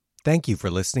Thank you for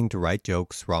listening to Right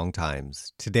Jokes, Wrong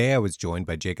Times. Today I was joined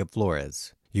by Jacob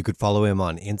Flores. You could follow him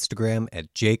on Instagram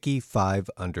at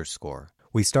Jakey5_.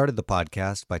 We started the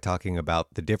podcast by talking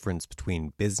about the difference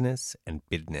between business and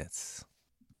bidness.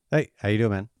 Hey, how you doing,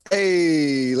 man?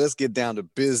 Hey, let's get down to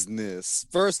business.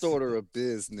 First order of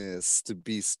business, to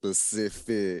be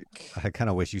specific. I kind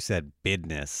of wish you said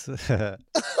bidness.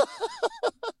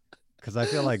 Because I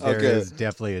feel like there is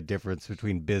definitely a difference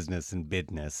between business and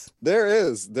bidness. There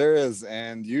is.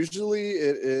 And usually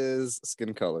it is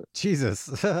skin color.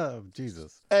 Jesus.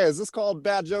 Jesus. Hey, is this called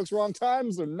Bad Jokes, Wrong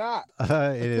Times or not?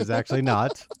 It is actually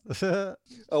not.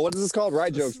 What is this called?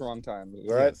 Right Jokes, Wrong Times,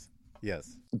 right?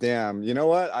 Yes. Damn, you know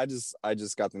what? I just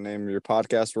got the name of your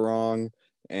podcast wrong.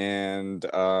 And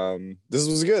this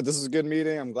was good. This was a good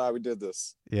meeting. I'm glad we did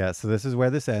this. Yeah, so this is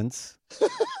where this ends.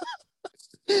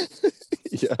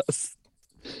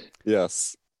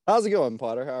 Yes. How's it going,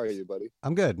 Potter? How are you, buddy?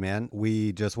 I'm good, man.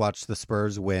 We just watched the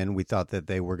Spurs win. We thought that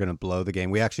they were going to blow the game.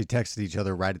 We actually texted each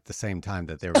other right at the same time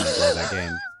that they were going to blow that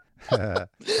game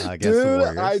against the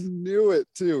Warriors. I knew it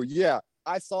too. Yeah,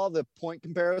 I saw the point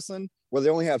comparison where they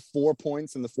only had 4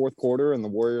 points in the fourth quarter and the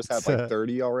Warriors had like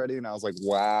 30 already. And I was like,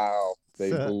 wow, they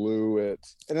blew it.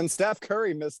 And then Steph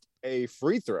Curry missed a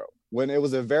free throw when it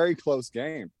was a very close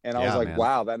game. And I was like, man,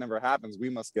 wow, that never happens.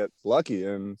 We must get lucky.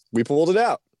 And we pulled it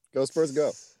out. Go Spurs,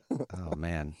 go. Oh,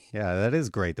 man. Yeah, that is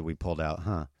great that we pulled out,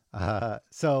 huh?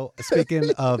 So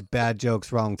speaking of bad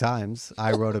jokes, wrong times,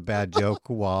 I wrote a bad joke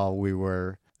while we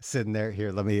were sitting there.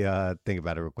 Here, let me think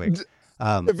about it real quick.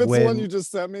 If it's the one you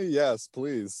just sent me, yes,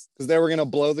 please. Because they were going to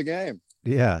blow the game.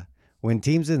 Yeah. When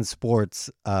teams in sports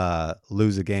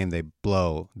lose a game, they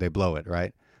blow it,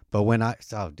 right? But when I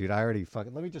already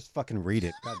let me just fucking read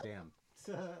it. God damn.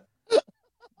 That's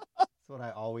what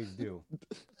I always do.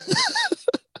 Right.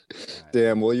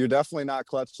 Damn, well, you're definitely not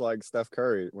clutch like Steph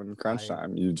Curry when crunch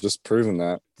time. You've just proven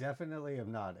that. Definitely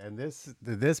am not. And this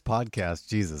podcast,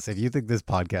 Jesus, if you think this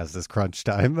podcast is crunch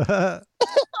time. All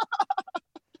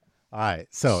right,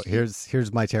 so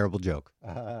here's my terrible joke.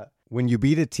 When you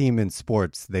beat a team in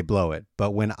sports, they blow it.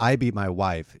 But when I beat my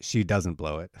wife, she doesn't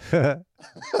blow it.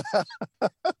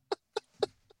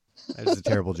 That's a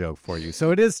terrible joke for you.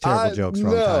 So it is terrible jokes,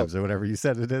 wrong times, or whatever you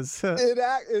said it is. It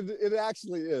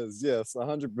actually is, yes,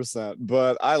 100%.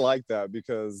 But I like that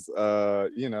because,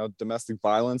 domestic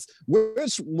violence,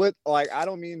 which would I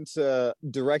don't mean to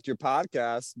direct your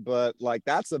podcast, but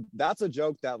that's a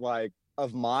joke that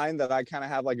of mine that I kind of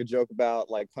have a joke about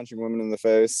punching women in the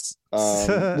face.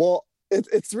 Well,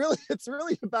 it's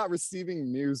really about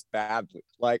receiving news badly.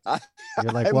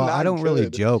 You're like, well, I don't really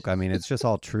joke. I mean, it's just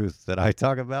all truth that I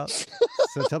talk about.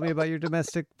 So tell me about your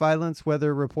domestic violence,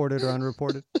 whether reported or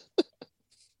unreported.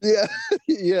 Yeah.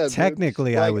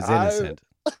 Technically, I was innocent.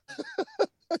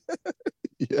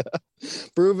 Yeah.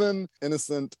 Proven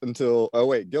innocent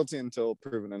guilty until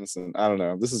proven innocent. I don't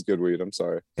know. This is good weed. I'm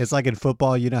sorry. It's like in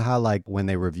football, you know how when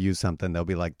they review something, they'll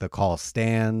be like, the call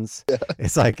stands. Yeah.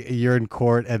 It's like you're in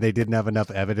court and they didn't have enough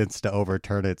evidence to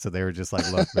overturn it. So they were just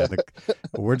like, look, man,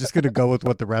 we're just going to go with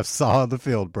what the refs saw on the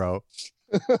field, bro.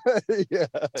 Yeah.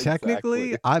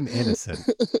 Technically, exactly. I'm innocent.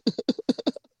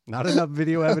 Not enough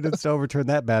video evidence to overturn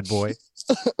that bad boy.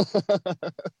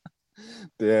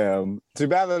 Damn. Too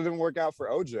bad that didn't work out for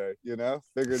OJ,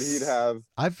 Figured he'd have.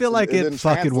 I feel like it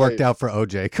fucking worked out for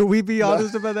OJ. Could we be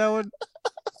honest about that one?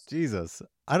 Jesus.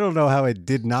 I don't know how it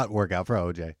did not work out for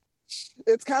OJ.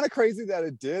 It's kind of crazy that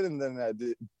it did and then that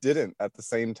it didn't at the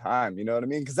same time. You know what I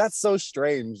mean? Because that's so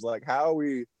strange. How are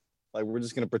we, we're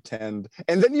just going to pretend.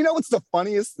 And then, what's the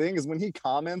funniest thing is when he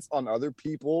comments on other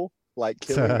people,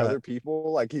 killing other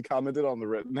people, he commented on the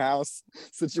Rittenhouse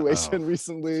situation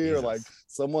recently, Jesus. Or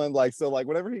someone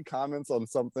whenever he comments on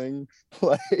something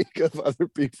of other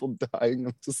people dying,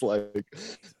 I'm just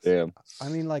damn. I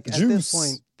mean, at this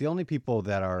point, the only people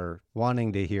that are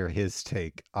wanting to hear his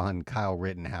take on Kyle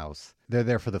Rittenhouse, they're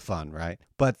there for the fun, right?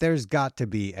 But there's got to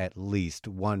be at least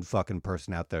one fucking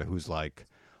person out there who's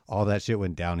all that shit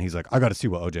went down. He's like, I got to see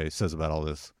what OJ says about all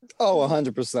this. Oh,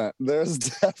 100%. There's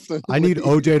definitely. I need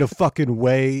OJ to fucking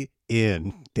weigh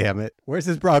in. Damn it. Where's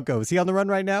his Bronco? Is he on the run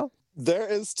right now? There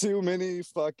is too many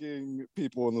fucking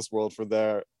people in this world for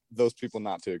those people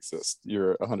not to exist.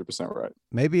 You're 100% right.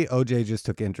 Maybe OJ just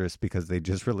took interest because they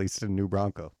just released a new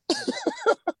Bronco.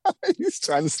 He's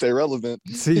trying to stay relevant.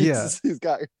 See, yeah. He's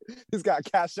got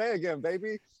cachet again,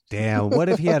 baby. Damn, what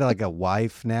if he had a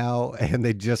wife now and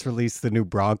they just released the new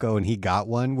Bronco and he got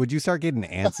one? Would you start getting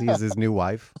antsy as his new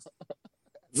wife?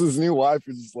 As his new wife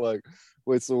is just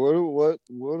wait, so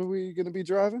what are we gonna be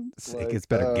driving? It gets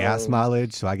better gas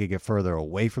mileage, so I could get further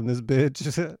away from this bitch.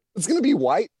 It's gonna be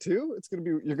white too.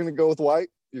 You're gonna go with white.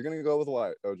 You're gonna go with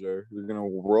white, OJ. You're gonna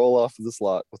roll off this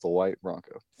lot with a white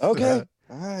Bronco. Okay.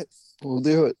 All right. We'll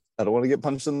do it. I don't want to get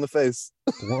punched in the face.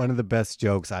 One of the best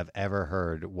jokes I've ever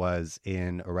heard was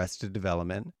in Arrested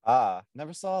Development.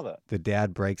 Never saw that. The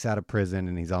dad breaks out of prison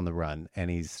and he's on the run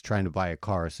and he's trying to buy a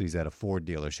car. So he's at a Ford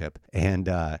dealership and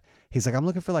he's like, I'm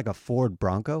looking for like a Ford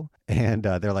Bronco. And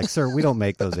they're like, sir, we don't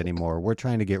make those anymore. We're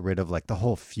trying to get rid of like the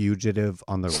whole fugitive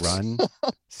on the run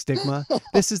stigma.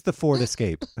 This is the Ford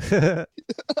Escape. Yeah.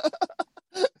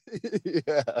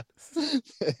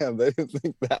 Damn, they didn't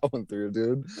think that one through,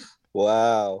 dude.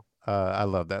 Wow. I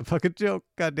love that fucking joke.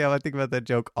 God damn, I think about that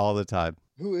joke all the time.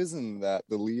 Who is in that?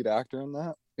 The lead actor in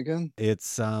that again?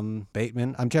 It's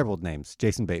Bateman. I'm terrible with names.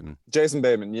 Jason Bateman. Jason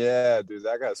Bateman. Yeah, dude,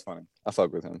 that guy's funny. I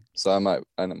fuck with him. So I might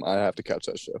have to catch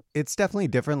that show. It's definitely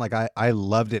different. Like I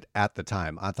loved it at the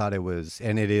time. I thought it was,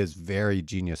 and it is very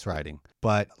genius writing.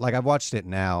 But like I've watched it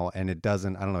now and it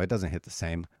doesn't hit the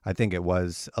same. I think it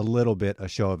was a little bit a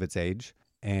show of its age.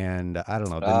 And I don't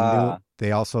know.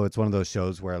 It's one of those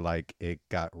shows where like it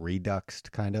got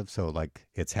reduxed kind of. So like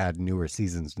it's had newer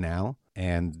seasons now.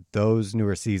 And those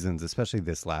newer seasons, especially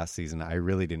this last season, I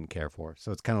really didn't care for.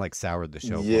 So it's kind of like soured the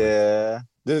show. Yeah.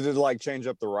 Did it like change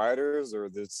up the writers, or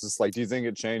it's just like, do you think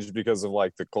it changed because of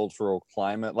like the cultural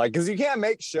climate? Like, because you can't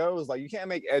make shows, like you can't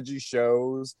make edgy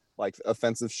shows, like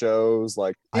offensive shows,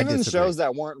 like even shows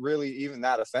that weren't really even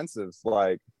that offensive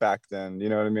like back then. You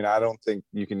know what I mean? I don't think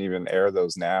you can even air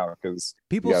those now because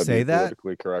people say that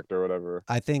politically correct or whatever.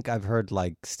 I think I've heard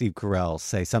like Steve Carell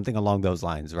say something along those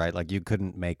lines, right? Like you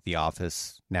couldn't make The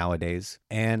Office nowadays.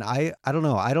 And I don't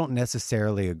know. I don't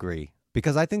necessarily agree.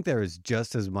 Because I think there is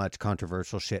just as much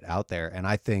controversial shit out there. And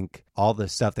I think all the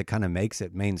stuff that kind of makes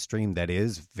it mainstream that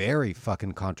is very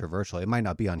fucking controversial. It might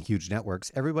not be on huge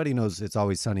networks. Everybody knows It's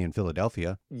Always Sunny in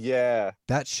Philadelphia. Yeah.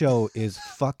 That show is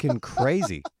fucking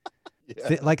crazy.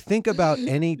 Yeah. Think about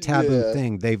any taboo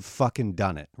thing. They've fucking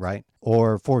done it, right?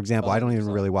 Or, for example, 100%. I don't even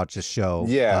really watch this show.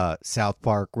 Yeah. South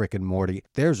Park, Rick and Morty.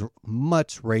 There's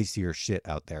much racier shit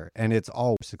out there, and it's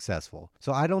all successful.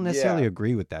 So I don't necessarily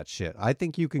agree with that shit. I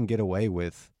think you can get away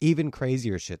with even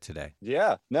crazier shit today.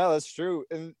 Yeah. No, that's true.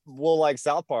 And well, like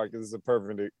South Park is a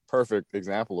perfect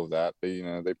example of that.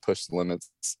 They push the limits,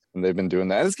 and they've been doing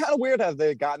that. And it's kind of weird how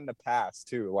they've gotten a pass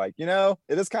too. Like, it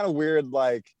is kind of weird,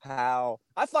 like how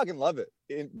I fucking love it.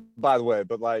 By the way,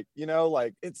 but like,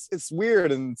 like it's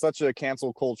weird in such a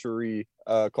cancel culture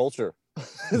culture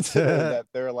that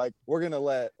they're like, we're gonna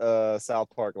let South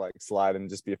Park like slide and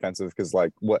just be offensive because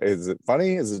like, what is it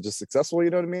funny? Is it just successful? You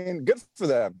know what I mean? Good for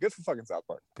them. Good for fucking South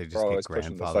Park. They just always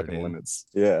pushing the fucking limits.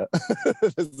 Yeah.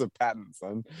 This is a patent,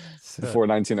 son. Before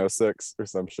 1906 or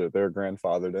some shit, they're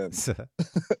grandfathered in.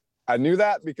 I knew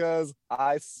that because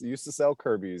I used to sell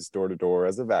Kirby's door to door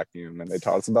as a vacuum, and they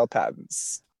taught us about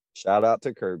patents. Shout out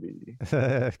to Kirby.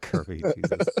 Kirby,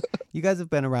 Jesus. You guys have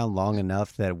been around long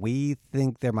enough that we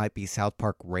think there might be South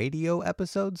Park radio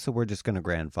episodes, so we're just going to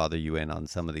grandfather you in on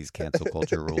some of these cancel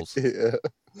culture rules. Yeah.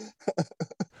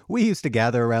 We used to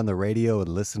gather around the radio and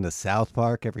listen to South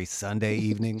Park every Sunday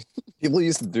evening. People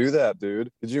used to do that,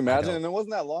 dude. Could you imagine? And it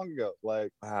wasn't that long ago.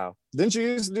 Like, wow. Didn't you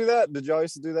used to do that? Did y'all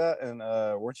used to do that? And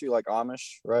weren't you like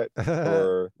Amish, right?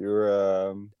 Or you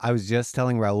were... I was just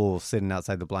telling Raul, sitting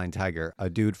outside the Blind Tiger, a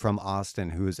dude from Austin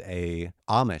who's a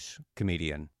Amish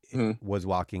comedian was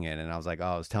walking in, and I was like,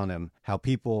 I was telling him how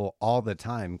people all the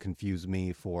time confuse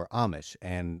me for Amish,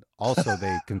 and also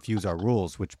they confuse our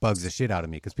rules, which bugs the shit out of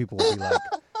me because people will be like,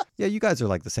 yeah, you guys are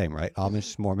like the same, right?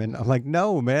 Amish, Mormon. I'm like,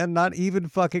 no, man, not even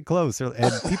fucking close.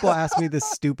 And people ask me the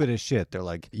stupidest shit. They're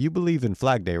like, you believe in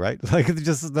Flag Day, right? Like,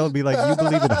 they'll be like, you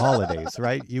believe in holidays,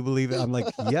 right? You believe it? I'm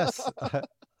like, yes.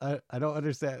 I don't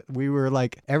understand. We were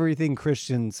like everything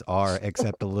Christians are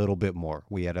except a little bit more.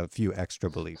 We had a few extra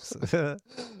beliefs.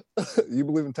 You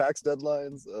believe in tax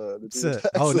deadlines?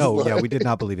 Oh, no. Yeah, we did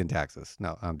not believe in taxes.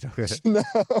 No, I'm joking. No.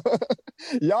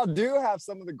 Y'all do have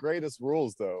some of the greatest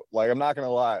rules, though. Like, I'm not going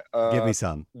to lie. Give me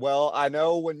some. Well, I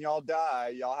know when y'all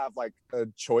die, y'all have like a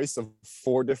choice of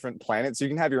 4 different planets. You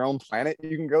can have your own planet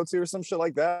you can go to or some shit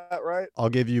like that, right? I'll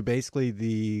give you basically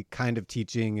the kind of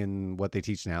teaching and what they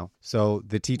teach now. So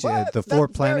the teaching, the 4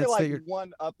 planets very, like,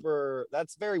 that you're...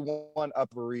 That's very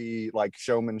one-uppery, like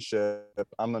showmanship.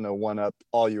 I'm going to one-up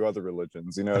all you other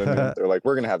religions. You know what I mean? They're like,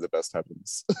 we're going to have the best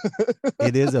heavens.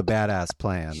 It is a badass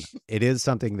plan. It is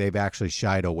something they've actually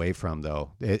shied away from,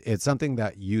 though. It's something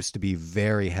that used to be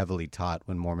very heavily taught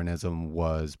when Mormonism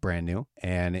was brand new,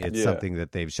 and it's something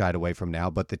that they've shied away from now.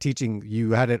 But the teaching,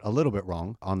 you had it a little bit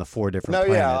wrong on the 4 different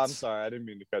planets. Yeah, I'm sorry. I didn't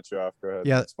mean to cut you off. Go ahead.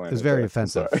 Yeah, it was very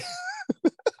offensive.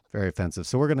 Very offensive.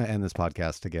 So we're going to end this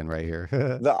podcast again right here.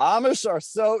 The Amish are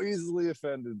so easily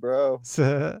offended, bro.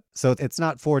 So it's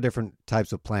not 4 different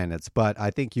types of planets, but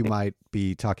I think you might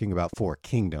be talking about 4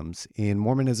 kingdoms. In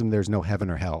Mormonism, there's no heaven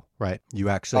or hell, right? You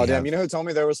actually damn, you know who told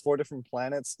me there was 4 different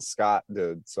planets? Scott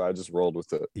did, so I just rolled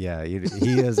with it. Yeah, he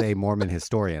is a Mormon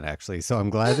historian, actually, so I'm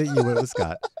glad that you went with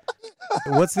Scott.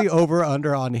 What's the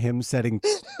over-under on him setting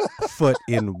foot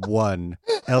in 1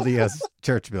 LDS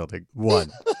church building? 1.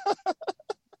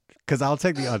 Because I'll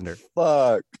take the under.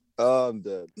 Fuck. Oh, I'm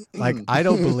dead. Like, I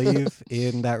don't believe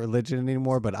in that religion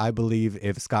anymore, but I believe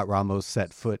if Scott Ramos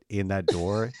set foot in that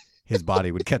door, his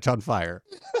body would catch on fire.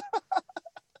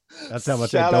 That's how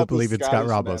much I don't believe in Scott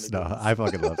Ramos. No, I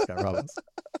fucking love Scott Ramos.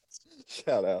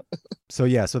 Shout out. So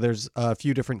yeah, so there's a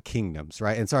few different kingdoms,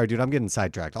 right? And sorry, dude, I'm getting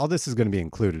sidetracked. All this is going to be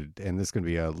included, and this is going to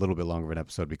be a little bit longer of an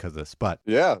episode because of this. But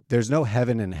yeah, there's no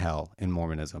heaven and hell in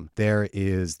Mormonism. There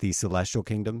is the celestial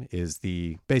kingdom, is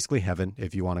the basically heaven,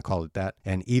 if you want to call it that.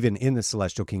 And even in the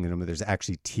celestial kingdom, there's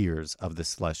actually tiers of the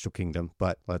celestial kingdom,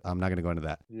 but I'm not going to go into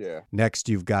that. Yeah. Next,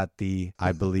 you've got the,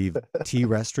 I believe,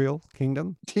 terrestrial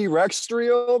kingdom.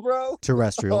 Terrestrial, bro?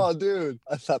 Terrestrial. Oh, dude.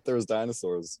 I thought there was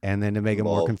dinosaurs. And then to make it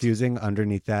more confusing,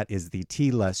 underneath that is the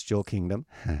telestial kingdom.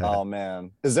 Oh,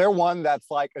 man. Is there one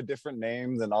that's like a different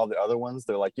name than all the other ones?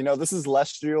 They're like, this is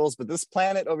Celestials, but this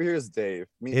planet over here is Dave.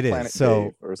 It is.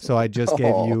 So I just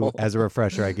gave you, as a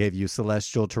refresher, I gave you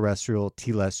celestial, terrestrial,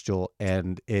 telestial,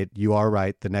 and you are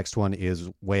right. The next one is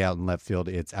way out in left field.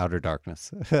 It's outer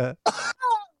darkness.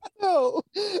 No,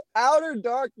 outer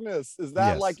darkness. Is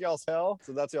that like y'all's hell?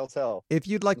 So that's y'all's hell. If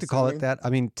you'd like to call it that.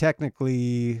 I mean,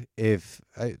 technically,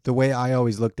 the way I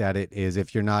always looked at it is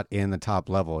if you're not in the top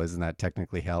level, isn't that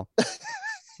technically hell?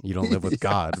 You don't live with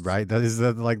God, right? That is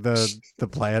like the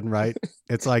plan, right?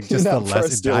 It's like just the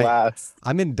less diet.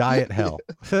 I'm in diet hell.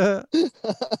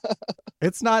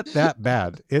 It's not that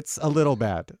bad. It's a little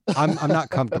bad. I'm not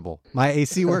comfortable. My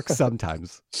AC works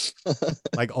sometimes,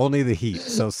 like only the heat.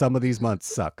 So some of these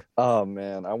months suck. Oh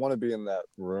man, I want to be in that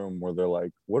room where they're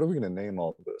like, "What are we going to name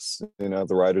all of this?"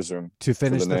 The writer's room. To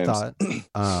finish the thought,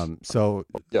 so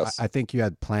yes. I think you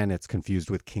had planets confused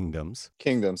with kingdoms.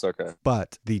 Kingdoms, okay.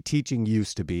 But the teaching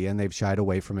used to be, and they've shied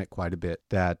away from it quite a bit,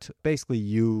 that basically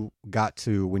you got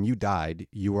to, when you died,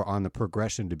 you were on the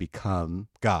progression to become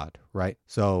God, right?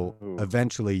 So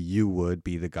eventually you would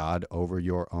be the God over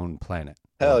your own planet.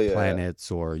 Hell yeah. Planets,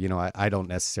 or I don't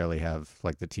necessarily have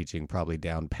like the teaching probably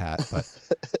down pat,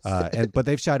 but but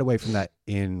they've shied away from that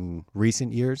in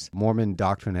recent years. Mormon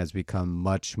doctrine has become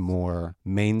much more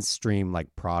mainstream, like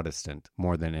Protestant,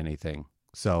 more than anything.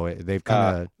 So they've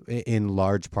kind of, in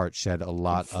large part, shed a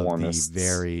lot of the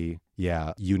very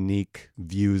unique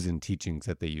views and teachings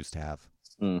that they used to have.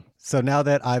 So now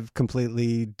that I've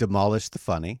completely demolished the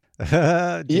funny.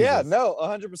 Yeah, no,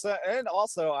 100%. And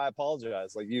also, I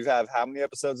apologize. Like, you have how many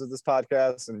episodes of this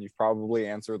podcast, and you've probably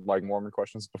answered like Mormon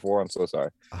questions before. I'm so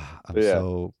sorry. I'm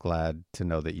so glad to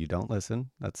know that you don't listen.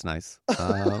 That's nice.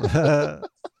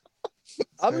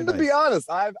 I'm going to be honest.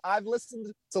 I've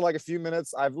listened to like a few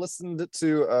minutes. I've listened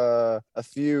to a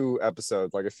few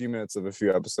episodes, like a few minutes of a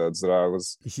few episodes that I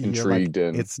was intrigued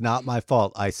in. It's not my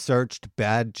fault. I searched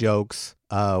bad jokes.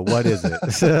 What is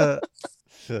it?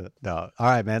 No. All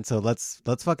right, man. So let's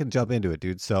fucking jump into it,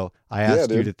 dude. So I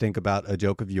asked you to think about a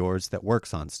joke of yours that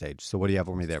works on stage. So what do you have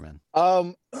for me there, man?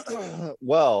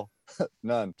 Well,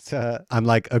 none. I'm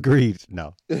like, agreed.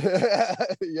 No. Yeah,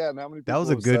 how many people that was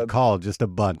a good call, just a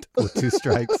bunt with 2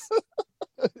 strikes.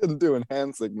 And doing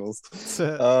hand signals.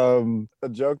 A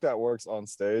joke that works on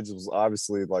stage was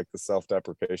obviously like the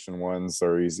self-deprecation ones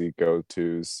are easy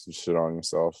go-tos. Shit on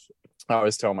yourself. I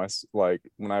always tell like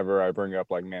whenever I bring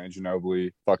up like Manu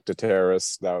Ginobili fucked a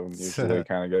terrorist, that one usually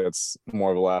kind of gets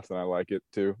more of a laugh than I like it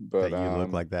too. But you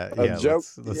look like that. Yeah, joke.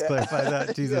 Let's clarify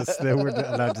that. Jesus, we're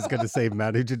not just gonna say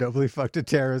Manu Ginobili fucked a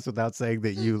terrorist without saying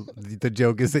that the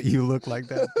joke is that you look like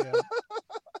that. Yeah.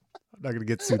 I'm not gonna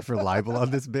get sued for libel on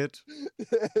this bitch.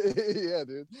 Yeah,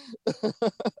 dude.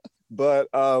 But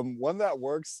one that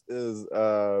works is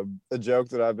a joke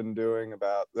that I've been doing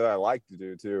about that I like to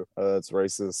do too. It's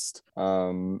racist.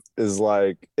 Is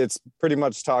like it's pretty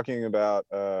much talking about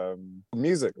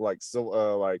music, like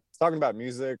like talking about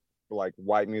music, like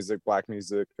white music, black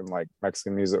music, and like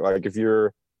Mexican music. Like if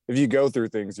you go through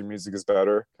things, your music is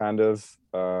better, kind of.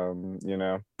 You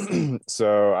know.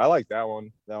 So I like that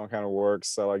one. That one kind of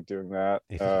works. I like doing that.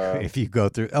 If you go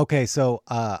through, okay, so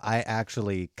I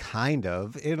actually kind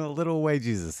of, in a little way,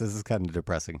 Jesus, this is kind of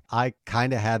depressing. I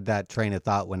kind of had that train of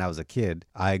thought when I was a kid.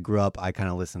 I grew up, I kind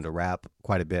of listened to rap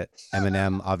quite a bit.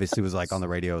 Eminem obviously was like on the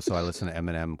radio, so I listened to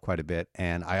Eminem quite a bit.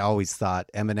 And I always thought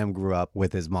Eminem grew up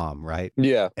with his mom, right?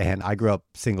 Yeah. And I grew up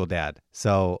single dad.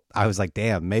 So I was like,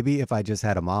 damn, maybe if I just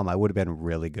had a mom, I would have been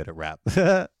really good at rap.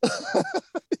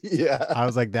 Yeah. I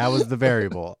was like, that was the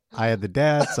variable. I had the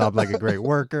dad, so I'm like a great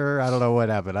worker. I don't know what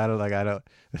happened. I don't.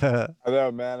 I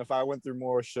know, man. If I went through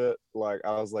more shit, like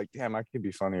I was like, damn, I could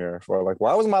be funnier. For like,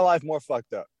 why was my life more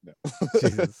fucked up? No.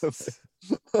 Jesus.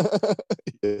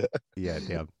 Yeah. Yeah,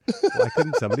 damn. Why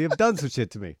couldn't somebody have done some shit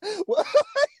to me?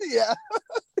 Yeah.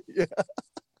 Yeah.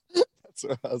 That's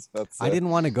what I was about to say. I didn't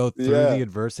want to go through the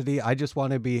adversity. I just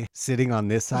want to be sitting on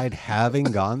this side, having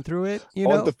gone through it. You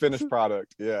know, I want the finished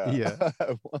product. Yeah. Yeah.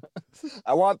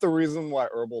 I want the reason why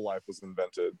Herbalife was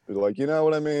invented. Like, you know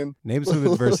what I mean? Name some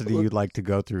adversity you'd like to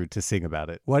go through to sing about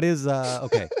it. What is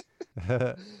okay?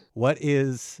 What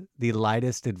is the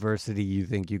lightest adversity you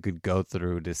think you could go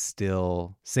through to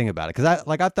still sing about it? Because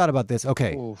I've thought about this.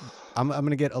 Okay, I'm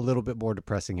gonna get a little bit more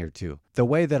depressing here too. The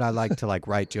way that I like to like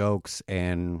write jokes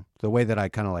and the way that I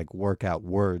kind of like work out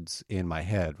words in my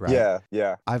head, right? Yeah,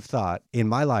 yeah. I've thought in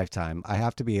my lifetime I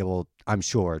have to be able, I'm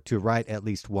sure, to write at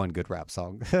least one good rap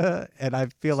song, and I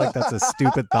feel like that's a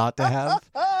stupid thought to have.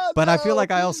 But I feel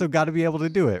like I also got to be able to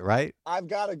do it, right? I've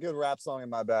got a good rap song in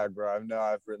my bag, bro. I know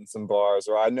I've written some bars,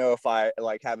 or I know if I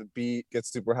like have a beat get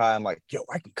super high, I'm like, yo,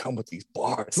 I can come with these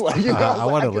bars. Like, you know, I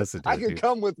want to listen to it. I can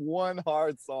come with one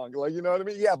hard song, like, you know what I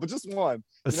mean? Yeah, but just one.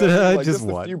 You know, like, just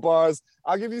one. A few bars.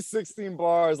 I'll give you 16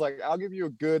 bars. Like, I'll give you a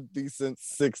good, decent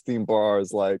 16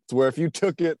 bars. Like, to where if you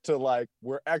took it to like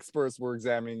where experts were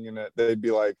examining it, they'd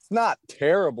be like, it's not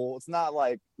terrible. It's not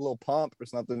like Lil Pump or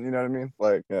something. You know what I mean?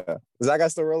 Like, yeah. Is that guy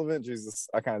still relevant? Jesus,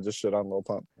 I kind of just shit on Lil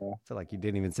Pump. Yeah. I feel like you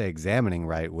didn't even say examining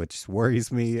right, which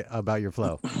worries me about your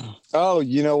flow. Oh,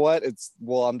 you know what? It's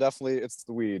the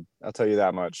weed. I'll tell you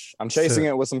that much. I'm chasing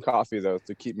it with some coffee though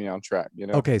to keep me on track. You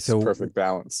know? Okay, so it's perfect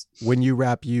balance. When you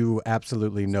rap, you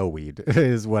absolutely know weed,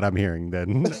 is what I'm hearing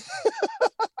then.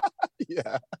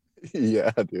 Yeah.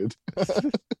 Yeah, dude.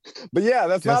 But yeah,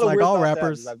 that's just not like a weird all thought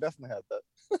rappers. I've definitely had that.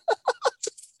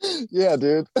 Yeah,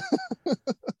 dude.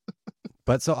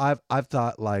 But so I've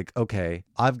thought like, okay,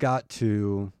 I've got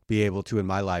to be able to in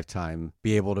my lifetime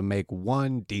be able to make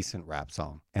one decent rap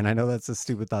song. And I know that's a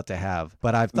stupid thought to have,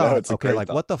 but I've thought, okay, like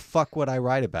what the fuck would I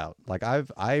write about? Like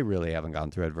I really haven't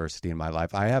gone through adversity in my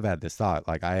life. I have had this thought,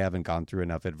 like I haven't gone through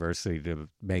enough adversity to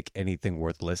make anything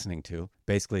worth listening to.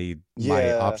 Basically,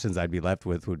 my options I'd be left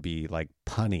with would be like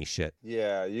punny shit.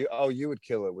 Yeah, you would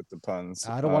kill it with the puns.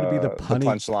 I don't want to be the punny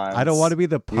punchlines. I don't want to be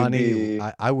the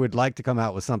punny. I would like to come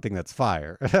out with something that's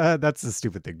fire. That's a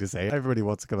stupid thing to say. Everybody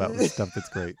wants to come out with stuff that's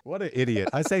great. What an idiot.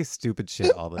 I say stupid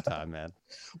shit all the time, man.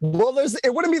 Well,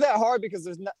 it wouldn't be that hard because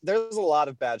there's a lot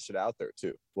of bad shit out there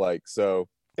too. Like, so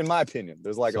in my opinion,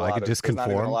 there's like so there's not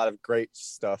even a lot of great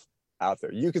stuff out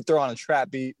there. You could throw on a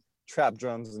trap beat, trap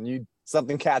drums, and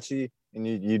something catchy, and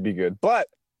you'd be good. But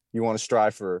you want to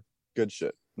strive for good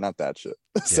shit, not that shit.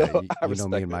 Yeah, so I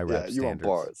respect know me and my rap standards. You want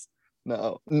bars.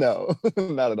 No,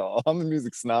 not at all. I'm a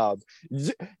music snob.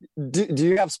 Do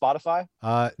you have Spotify?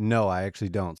 No, I actually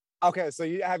don't. Okay, so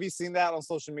have you seen that on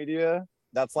social media?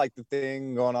 That's like the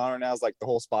thing going on right now is like the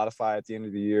whole Spotify at the end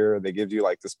of the year. They give you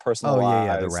like this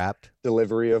personalized the Wrapped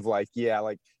delivery of like,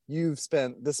 like you've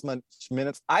spent this much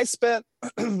minutes. I spent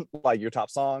like your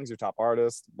top songs, your top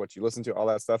artists, what you listen to, all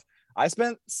that stuff. I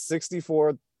spent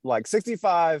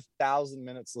 65,000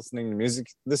 minutes listening to music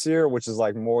this year, which is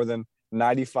like more than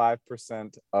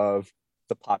 95% of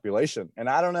the population. And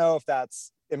I don't know if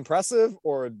that's impressive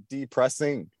or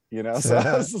depressing, you know? So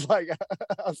I was like,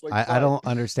 I don't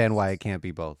understand why it can't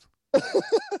be both.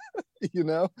 You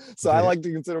know? So I like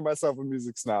to consider myself a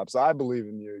music snob. So I believe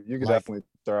in you. You could definitely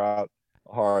throw out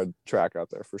a hard track out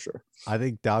there for sure. I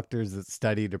think doctors that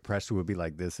study depression would be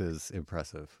like, this is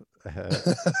impressive.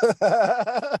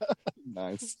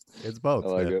 Nice. It's both. I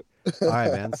like it. All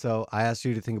right, man. So I asked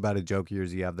you to think about a joke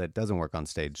yours you have that doesn't work on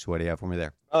stage. What do you have for me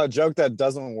there? A joke that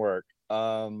doesn't work.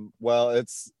 Well,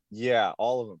 it's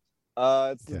all of them.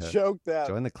 It's the joke that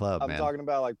join the club, I'm man. talking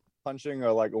about, like punching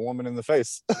or like a woman in the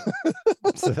face.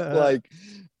 Like,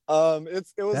 it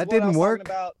was that didn't work.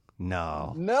 About.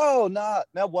 No.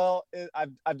 Well,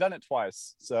 I've done it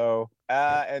twice. So,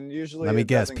 and usually, let me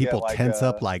guess, people tense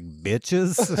up like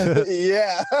bitches.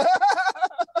 Yeah.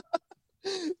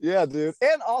 Yeah, dude.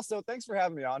 And also, thanks for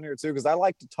having me on here too, because I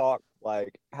like to talk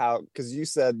like because you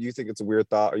said you think it's a weird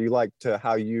thought, or you like to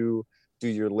how you do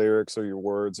your lyrics or your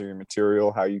words or your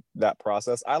material, how you that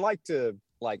process. I like to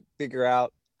like figure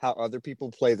out how other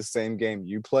people play the same game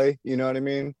you play. You know what I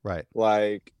mean? Right.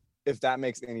 Like if that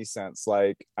makes any sense.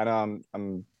 Like I know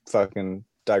I'm fucking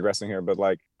digressing here, but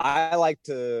like I like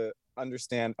to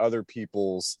understand other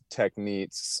people's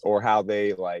techniques or how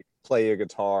they like play a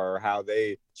guitar or how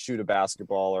they shoot a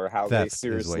basketball or how they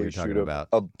seriously shoot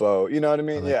a bow. You know what I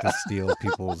mean? I like to steal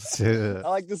people's I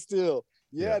like to steal.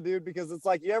 Yeah, dude, because it's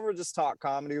like you ever just talk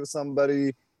comedy with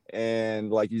somebody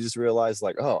and like you just realize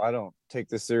like, oh, I don't take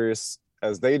this serious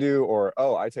as they do, or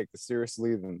oh, I take this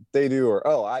seriously than they do, or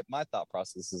oh, my thought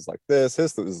process is like this,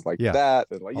 his is like that,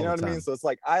 and like you know what I mean. So it's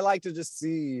like I like to just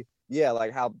see,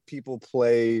 like how people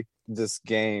play this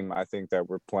game. I think that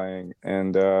we're playing,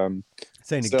 and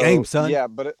saying a game, son. Yeah,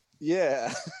 but out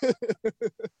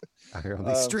here on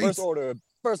these streets.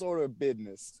 First order of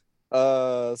business.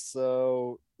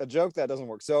 So a joke that doesn't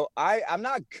work. So I'm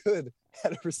not good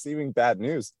at receiving bad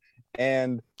news,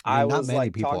 and I was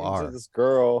like talking to this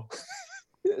girl.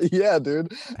 Yeah,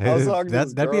 dude. I was talking to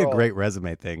this that'd girl. Be a great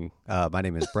resume thing. My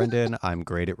name is Brendan. I'm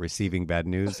great at receiving bad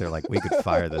news. They're like, we could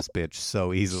fire this bitch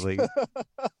so easily.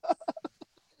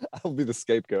 I'll be the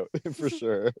scapegoat for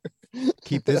sure.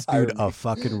 Keep this dude a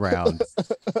fucking round.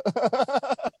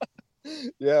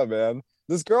 Yeah, man.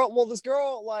 This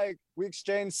girl, like we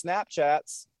exchanged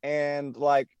Snapchats, and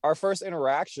like our first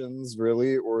interactions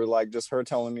really were like just her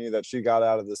telling me that she got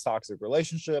out of this toxic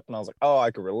relationship, and I was like, oh,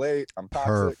 I could relate. I'm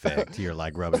toxic. Perfect. You're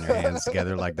like rubbing your hands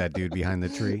together like that dude behind the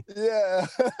tree. Yeah.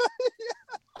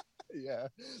 Yeah.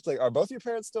 It's like, are both your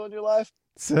parents still in your life?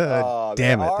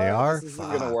 Damn it, they are. This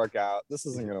isn't gonna work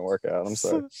out. I'm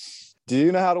sorry. Do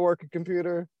you know how to work a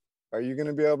computer? Are you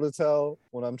gonna be able to tell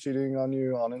when I'm cheating on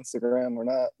you on Instagram or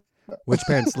not? Which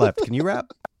parents left? Can you rap?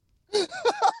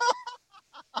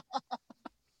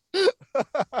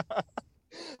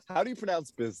 How do you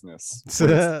pronounce business?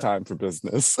 It's time for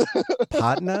business.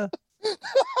 Patna?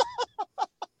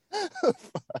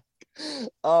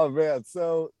 Oh man.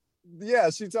 So yeah,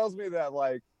 she tells me that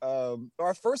like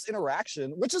our first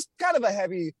interaction, which is kind of a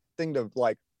heavy thing to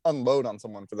like unload on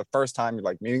someone for the first time you're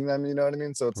like meeting them, you know what I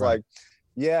mean? So it's like,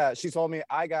 yeah, she told me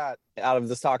I got out of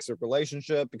this toxic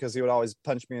relationship because he would always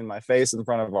punch me in my face in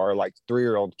front of our like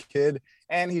 3-year-old kid,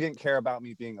 and he didn't care about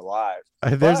me being alive.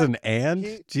 There's an and?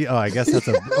 I guess that's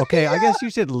okay. Yeah. I guess you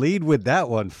should lead with that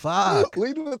one. Fuck.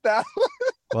 Lead with that one.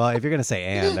 Well, if you're gonna say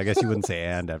and, I guess you wouldn't say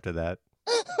and after that.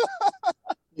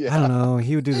 Yeah. I don't know.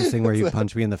 He would do this thing where he'd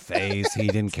punch me in the face. He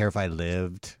didn't care if I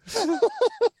lived.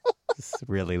 This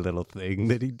really little thing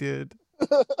that he did.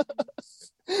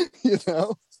 You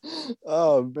know?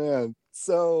 Oh man.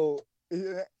 So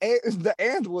the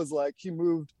and was like he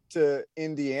moved to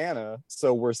Indiana,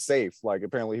 so we're safe. Like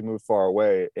apparently he moved far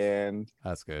away, and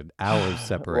that's good. Hours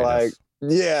separate us.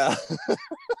 Yeah.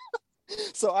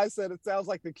 So I said it sounds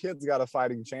like the kid's got a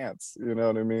fighting chance. You know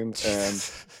what I mean? And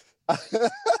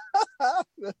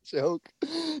that joke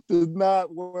did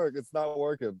not work. It's not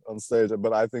working on stage,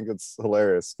 but I think it's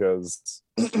hilarious because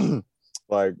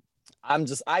like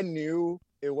I knew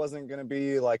it wasn't gonna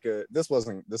be like this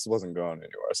wasn't going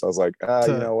anywhere. So I was like,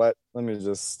 you know what? Let me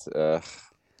just let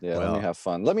me have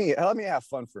fun. Let me have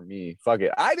fun for me. Fuck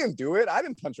it. I didn't do it. I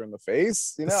didn't punch her in the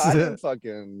face. You know, I didn't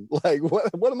fucking like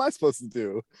what am I supposed to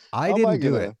do? I didn't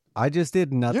do it. I just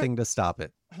did nothing to stop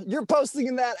it. You're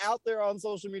posting that out there on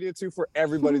social media too for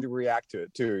everybody to react to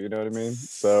it too. You know what I mean?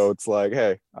 So it's like,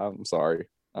 hey, I'm sorry.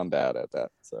 I'm bad at that.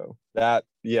 So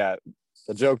the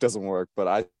joke doesn't work, but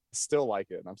I still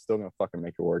like it, and I'm still gonna fucking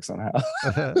make it work somehow.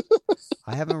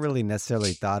 I haven't really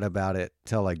necessarily thought about it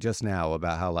till like just now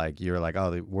about how like you're like,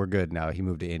 oh, we're good now. He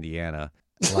moved to Indiana.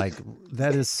 Like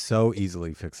that is so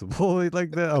easily fixable.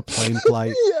 Like a plane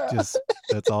flight, just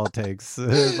that's all it takes.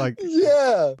 Like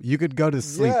you could go to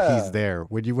sleep. He's there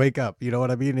when you wake up. You know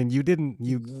what I mean? And you didn't.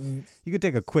 You could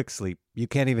take a quick sleep. You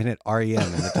can't even hit REM in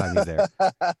the time he's there.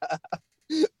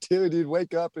 Dude, you'd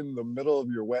wake up in the middle of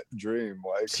your wet dream.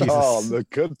 Like, Jesus. The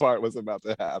good part was about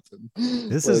to happen.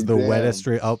 This is the wettest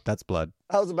dream. Oh, that's blood.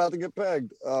 I was about to get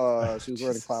pegged. She was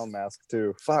wearing a clown mask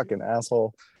too. Fucking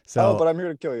asshole. So, but I'm here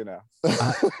to kill you now.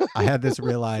 I had this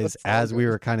realize as we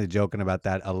were kind of joking about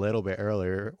that a little bit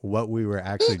earlier, what we were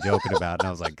actually joking about. And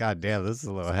I was like, God damn, this is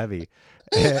a little heavy.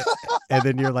 And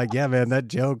then you're like, yeah, man, that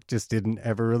joke just didn't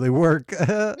ever really work.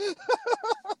 That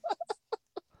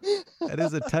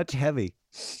is a touch heavy.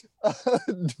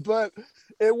 But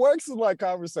it works in like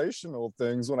conversational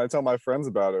things when I tell my friends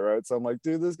about it, right? So I'm like,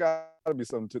 dude, there's gotta be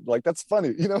something like that's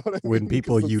funny, you know what I mean? When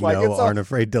people aren't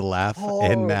afraid to laugh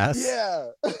en masse. Yeah.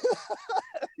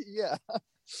 Yeah.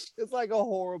 it's like a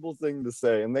horrible thing to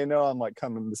say, and they know I'm like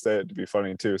coming to say it to be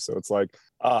funny too. So it's like,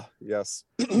 yes.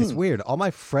 It's weird. All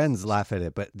my friends laugh at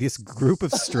it, but this group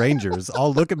of strangers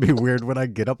all look at me weird when I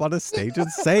get up on a stage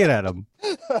and say it at them.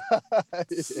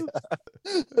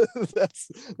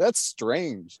 That's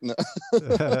strange. No.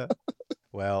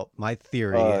 Well, my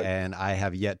theory, and I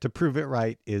have yet to prove it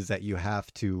right, is that you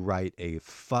have to write a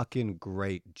fucking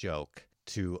great joke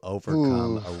to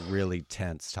overcome a really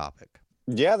tense topic.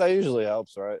 Yeah, that usually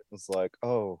helps, right? It's like,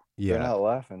 they're not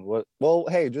laughing. What? Well,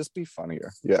 hey, just be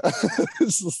funnier. Yeah.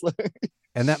 It's just like...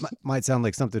 And that might sound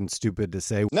like something stupid to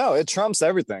say. No, it trumps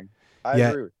everything.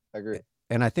 I agree.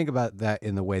 And I think about that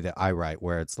in the way that I write,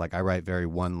 where it's like I write very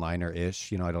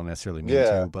one-liner-ish. I don't necessarily mean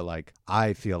to, but like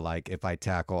I feel like if I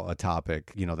tackle a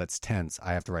topic, that's tense,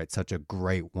 I have to write such a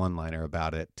great one-liner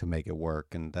about it to make it work.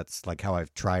 And that's like how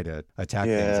I've tried to attack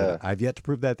things. And I've yet to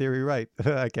prove that theory right.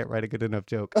 I can't write a good enough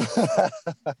joke.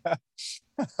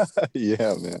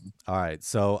 Yeah, man. All right.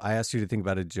 So I asked you to think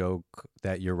about a joke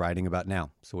that you're writing about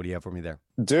now. So what do you have for me there?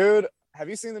 Dude, have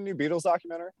you seen the new Beatles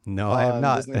documentary? No, I have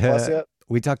not. Disney Plus yet?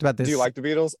 We talked about this. Do you like the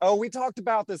Beatles? Oh, we talked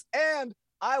about this. And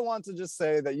I want to just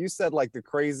say that you said like the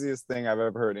craziest thing I've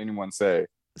ever heard anyone say.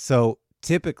 So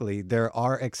typically there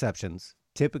are exceptions.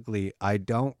 Typically, I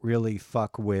don't really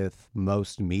fuck with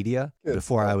most media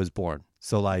before I was born.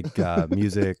 So like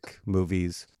music,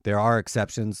 movies, there are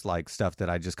exceptions, like stuff that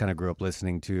I just kind of grew up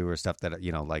listening to, or stuff that,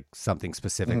 like something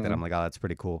specific that I'm like, oh, that's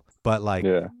pretty cool. But like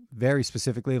very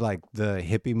specifically, like the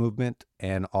hippie movement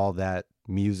and all that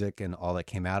music and all that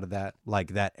came out of that, like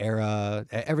that era,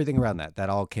 everything around that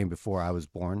all came before I was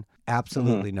born.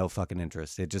 Absolutely no fucking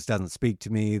interest. It just doesn't speak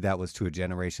to me. That was to a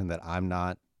generation that I'm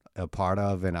not a part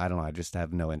of, and I don't know, I just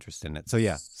have no interest in it. So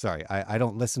yeah, sorry, I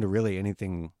don't listen to really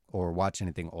anything or watch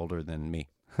anything older than me.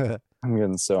 I'm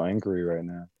getting so angry right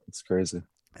now. It's crazy.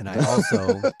 And I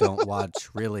also don't watch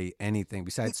really anything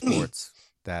besides sports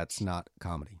that's not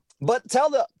comedy. But tell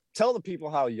the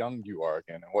people how young you are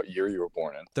again and what year you were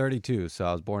born in. 32, so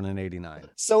I was born in 89.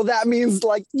 So that means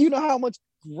like, how much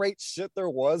great shit there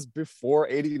was before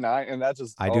 89, and that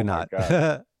just... I do not.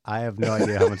 I have no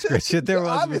idea how much great shit there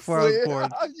was before I was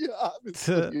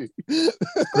born.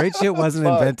 Great shit wasn't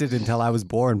invented until I was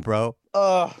born, bro.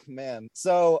 Oh, man.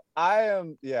 So I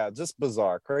am, just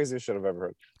bizarre. Craziest shit I've ever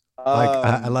heard. Like,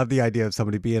 I love the idea of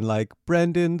somebody being like,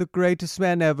 Brendan, the greatest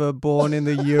man ever, born in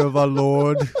the year of our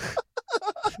Lord.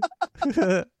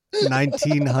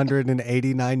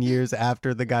 1989 years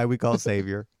after the guy we call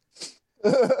Savior.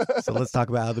 So let's talk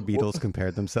about how the Beatles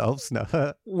compared themselves. No.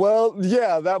 Well,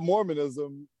 yeah, that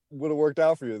Mormonism would have worked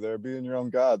out for you there, being your own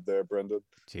God there, Brendan.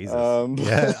 Jesus.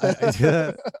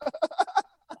 Yeah.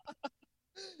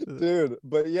 Dude,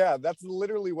 but yeah, that's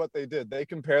literally what they did. They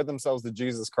compared themselves to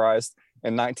Jesus Christ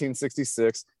in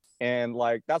 1966. And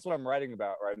like, that's what I'm writing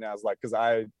about right now, is like,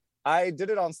 because I did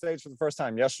it on stage for the first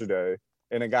time yesterday,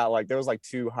 and it got like, there was like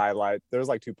two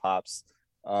pops.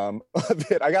 I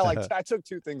got like, I took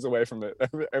two things away from it.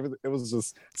 It was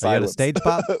just silence. You had a stage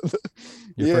pop?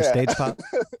 Your first stage pop?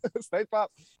 Stage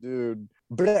pop? Dude.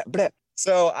 Bleh, bleh.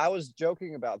 So I was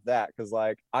joking about that because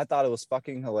like I thought it was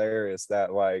fucking hilarious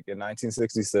that like in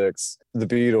 1966 the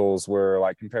Beatles were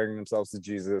like comparing themselves to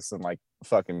Jesus, and like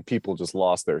fucking people just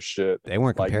lost their shit. They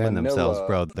weren't comparing themselves,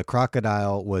 bro. The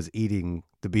crocodile was eating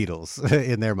the Beatles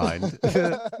in their mind.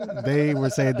 They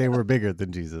were saying they were bigger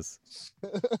than Jesus.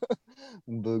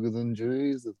 Bigger than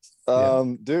Jesus. Yeah.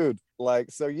 Dude,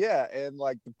 like, so yeah, and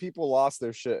like the people lost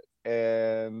their shit,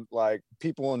 and like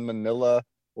people in Manila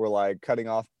were like cutting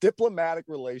off diplomatic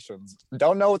relations.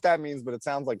 Don't know what that means, but it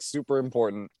sounds like super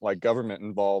important, like government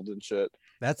involved and shit.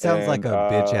 That sounds like a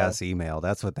bitch ass email.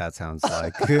 That's what that sounds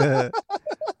like.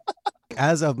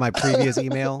 As of my previous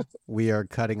email, we are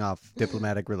cutting off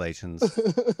diplomatic relations.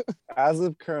 As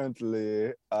of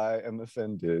currently, I am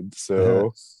offended.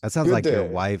 So that sounds like your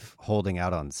wife holding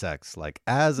out on sex. Like,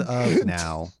 as of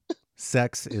now,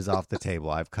 sex is off the table.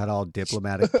 I've cut all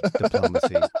diplomacy.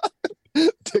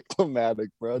 Diplomatic,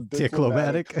 bro.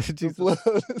 Diplomatic.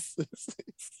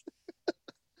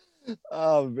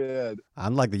 Oh man,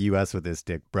 I'm like the U.S. with this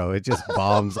dick, bro. It just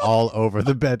bombs all over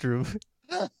the bedroom.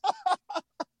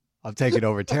 I'm taking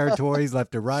over territories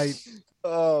left to right.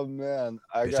 Oh man,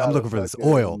 I'm looking for this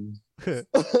oil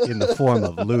in the form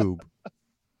of lube.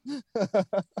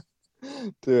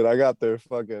 Dude, I got their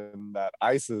fucking that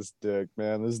ISIS dick,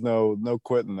 man. There's no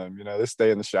quitting them. They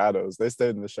stay in the shadows. They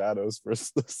stayed in the shadows for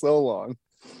so long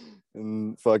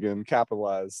and fucking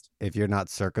capitalized. If you're not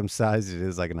circumcised, it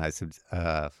is like an ISIS.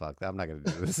 Fuck, I'm not gonna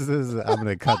do this. I'm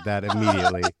gonna cut that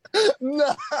immediately.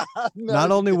 No,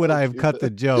 not only would I have cut the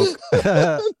joke,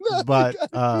 but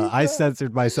I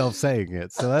censored myself saying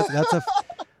it. So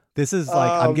This is like,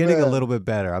 I'm Oh getting a man. little bit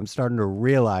better. I'm starting to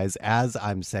realize as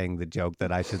I'm saying the joke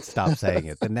that I should stop saying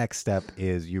it. The next step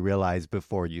is you realize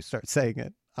before you start saying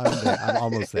it. I'm there. I'm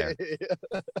almost there.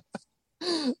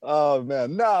 Oh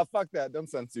man, nah, fuck that. Don't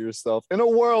censor yourself. In a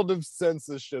world of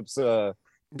censorships,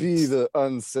 be the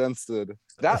uncensored.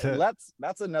 That's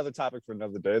another topic for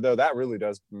another day, though. That really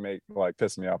does make like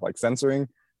piss me off, like censoring.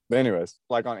 But anyways,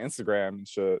 like on Instagram and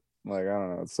shit. Like, I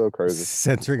don't know, it's so crazy.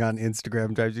 Censoring on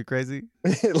Instagram drives you crazy?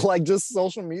 Like just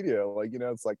social media. Like,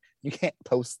 it's like you can't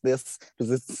post this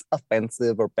because it's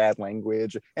offensive or bad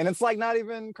language. And it's like not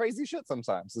even crazy shit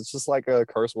sometimes. It's just like a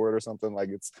curse word or something. Like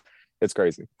it's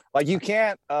crazy. Like you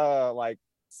can't like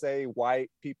say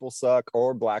white people suck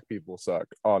or black people suck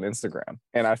on Instagram.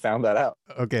 And I found that out.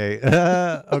 Okay.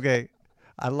 Okay.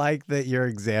 I like that your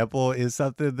example is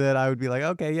something that I would be like,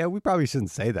 okay, yeah, we probably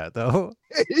shouldn't say that though.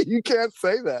 You can't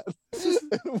say that.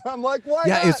 I'm like, why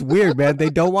Yeah, not? it's weird, man. They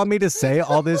don't want me to say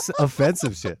all this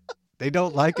offensive shit. They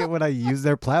don't like it when I use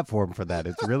their platform for that.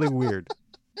 It's really weird.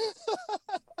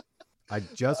 I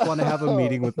just want to have a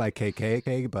meeting with my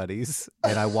KKK buddies,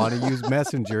 and I want to use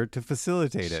Messenger to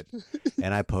facilitate it.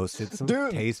 And I posted some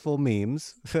tasteful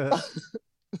memes.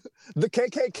 The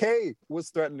KKK was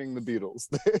threatening the Beatles.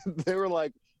 They were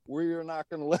like, we're not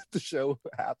going to let the show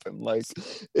happen. Like,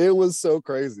 it was so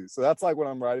crazy. So that's like what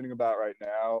I'm writing about right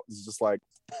now. It's just like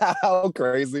how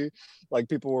crazy like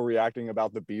people were reacting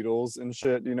about the Beatles and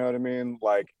shit. You know what I mean?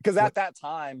 Like, because at that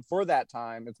time,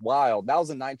 it's wild. That was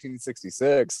in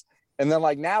 1966. And then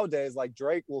like nowadays, like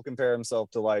Drake will compare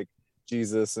himself to like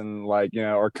Jesus and like,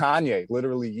 or Kanye,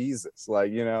 literally Jesus.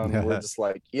 Like, and we're just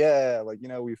like, yeah, like,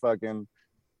 we fucking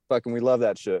we love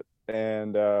that shit.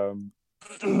 And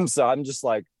so I'm just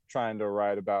like trying to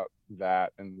write about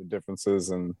that and the differences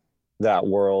in that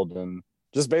world. And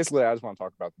just basically I just want to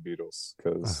talk about the Beatles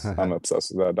because I'm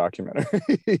obsessed with that documentary.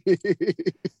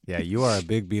 Yeah, you are a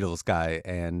big Beatles guy,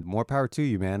 and more power to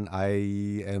you, man. I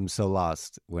am so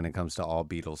lost when it comes to all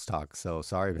Beatles talk, so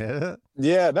sorry, man.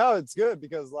 Yeah, no, it's good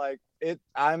because like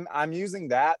I'm using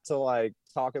that to like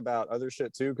talk about other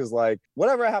shit too, because like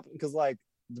whatever happened, because like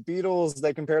the Beatles,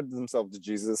 they compared themselves to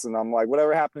Jesus, and I'm like,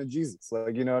 whatever happened to Jesus?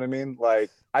 Like, you know what I mean? Like,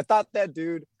 I thought that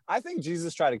dude, I think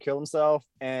Jesus tried to kill himself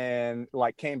and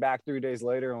like came back 3 days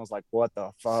later and was like, what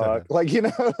the fuck? Like,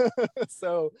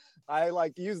 so I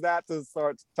like use that to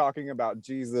start talking about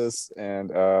Jesus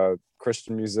and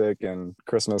Christian music and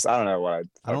Christmas. I don't know what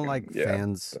I don't like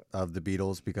fans of the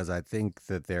Beatles because I think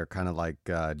that they're kind of like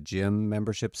gym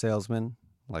membership salesmen.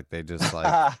 Like they just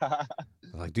like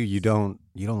like, dude, you don't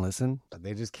listen?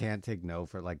 They just can't take no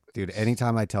for like, dude,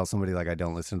 anytime I tell somebody like I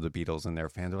don't listen to the Beatles and they're a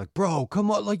fan, they're like, bro,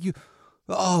 come on, like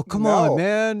come on,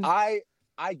 man. I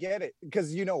get it.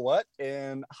 Because you know what?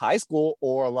 In high school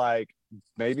or like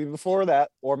maybe before that,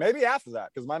 or maybe after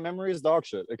that, because my memory is dog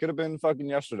shit. It could have been fucking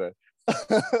yesterday.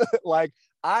 Like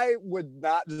I would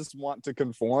not just want to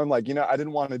conform. Like, I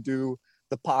didn't want to do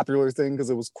the popular thing because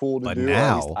it was cool to do.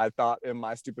 Now, at least I thought in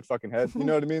my stupid fucking head. You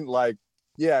know what I mean? Like,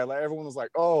 yeah, like everyone was like,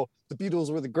 oh, the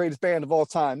Beatles were the greatest band of all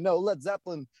time. No, Led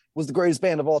Zeppelin was the greatest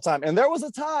band of all time. And there was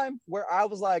a time where I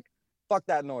was like, fuck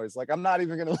that noise. Like, I'm not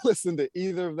even going to listen to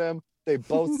either of them. They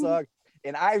both suck.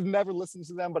 And I've never listened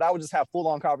to them, but I would just have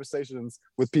full-on conversations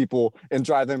with people and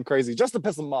drive them crazy just to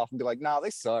piss them off and be like, nah, they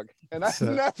suck. And I've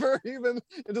never even,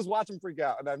 and just watch them freak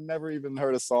out. And I've never even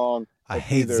heard a song. I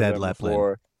hate Zed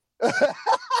Zeppelin.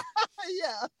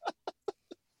 Yeah.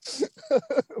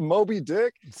 Moby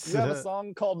Dick. You have a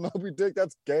song called Moby Dick?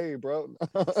 That's gay, bro.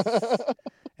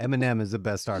 Eminem is the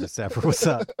best artist ever. What's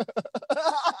up?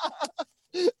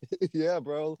 Yeah,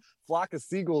 bro. Flock of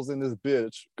seagulls in this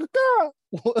bitch.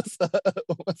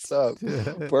 What's up?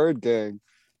 Bird gang.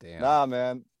 Damn. Nah,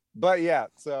 man. But yeah,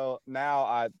 so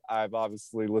now I've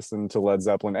obviously listened to Led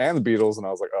Zeppelin and the Beatles, and I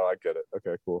was like, oh, I get it.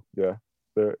 Okay, cool. Yeah.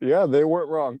 They weren't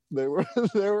wrong. They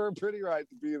were pretty right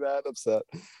to be that upset.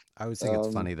 I always think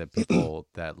it's funny that people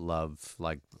that love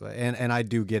like, and I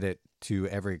do get it to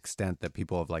every extent that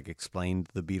people have like explained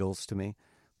the Beatles to me,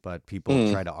 but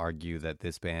people try to argue that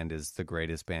this band is the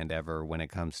greatest band ever when it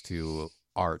comes to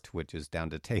art, which is down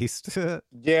to taste.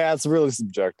 Yeah, it's really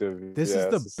subjective. This is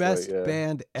the best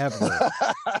band ever.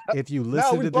 If you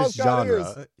listen to this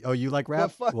genre, oh, you like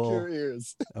rap? Fuck your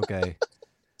ears. Okay.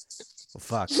 Well,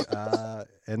 fuck.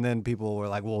 And then people were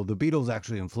like, well, the Beatles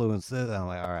actually influenced this. And I'm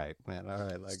like, all right, man. All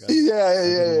right. Like, I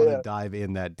didn't want to dive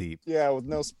in that deep. Yeah. With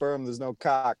no sperm, there's no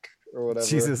cock or whatever.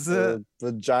 Jesus. Or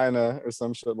vagina or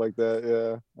some shit like that.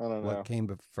 Yeah. I don't know. What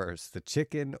came first, the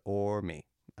chicken or me?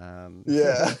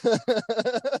 Yeah.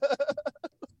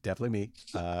 Definitely me.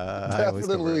 I always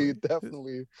go early.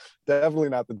 Definitely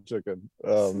not the chicken.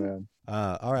 Oh man.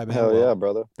 All right, man. Hell Well, yeah,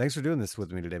 brother. thanks for doing this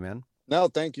with me today, man. No,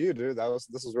 thank you, dude. This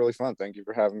was really fun. Thank you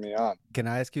for having me on. Can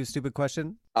I ask you a stupid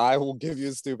question? I will give you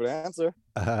a stupid answer.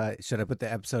 Should I put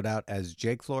the episode out as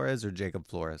Jake Flores or Jacob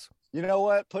Flores? You know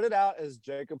what? Put it out as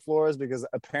Jacob Flores because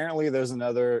apparently there's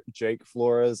another Jake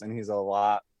Flores and he's a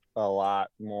lot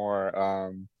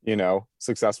more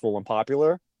successful and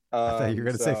popular. I thought you were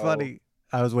gonna say funny.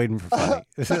 I was waiting for funny.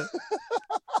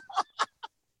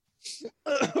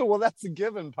 Well, that's a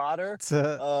given, Potter.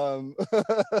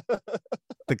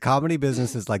 The comedy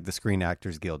business is like the Screen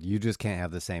Actors Guild. You just can't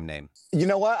have the same name. You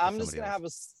know what? I'm just gonna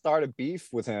start a beef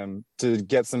with him to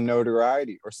get some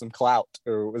notoriety or some clout,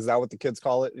 or is that what the kids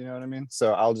call it? You know what I mean?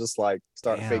 So I'll just like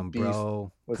start a fake beef.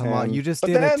 Bro. With Come him. on, you just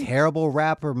did a terrible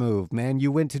rapper move, man.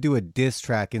 You went to do a diss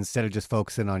track instead of just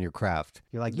focusing on your craft.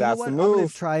 You're like, you know what? I'm gonna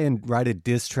try and write a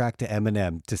diss track to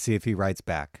Eminem to see if he writes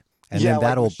back. And then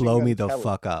that'll blow me the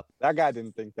fuck up. That guy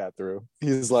didn't think that through.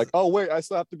 He's like, oh, wait, I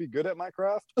still have to be good at my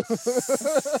craft?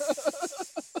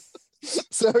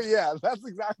 So, yeah, that's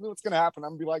exactly what's going to happen. I'm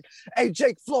going to be like, hey,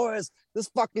 Jake Flores, this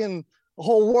fucking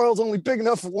whole world's only big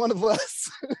enough for one of us.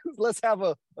 Let's have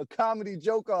a comedy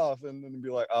joke off. And then be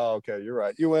like, oh, okay, you're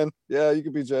right. You win. Yeah, you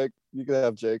could be Jake. You could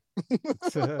have Jake.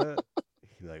 You're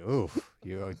like, oof,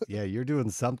 you're doing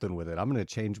something with it. I'm going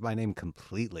to change my name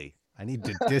completely. I need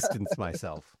to distance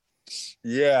myself.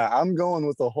 Yeah, I'm going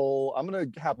with I'm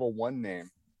going to have a one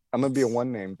name. I'm going to be a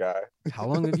one name guy. How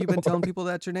long have you been telling people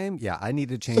that's your name? Yeah, I need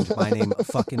to change my name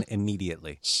fucking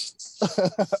immediately.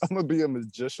 I'm going to be a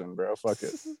magician, bro. Fuck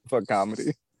it. Fuck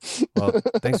comedy. Well,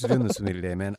 thanks for doing this with me today, man.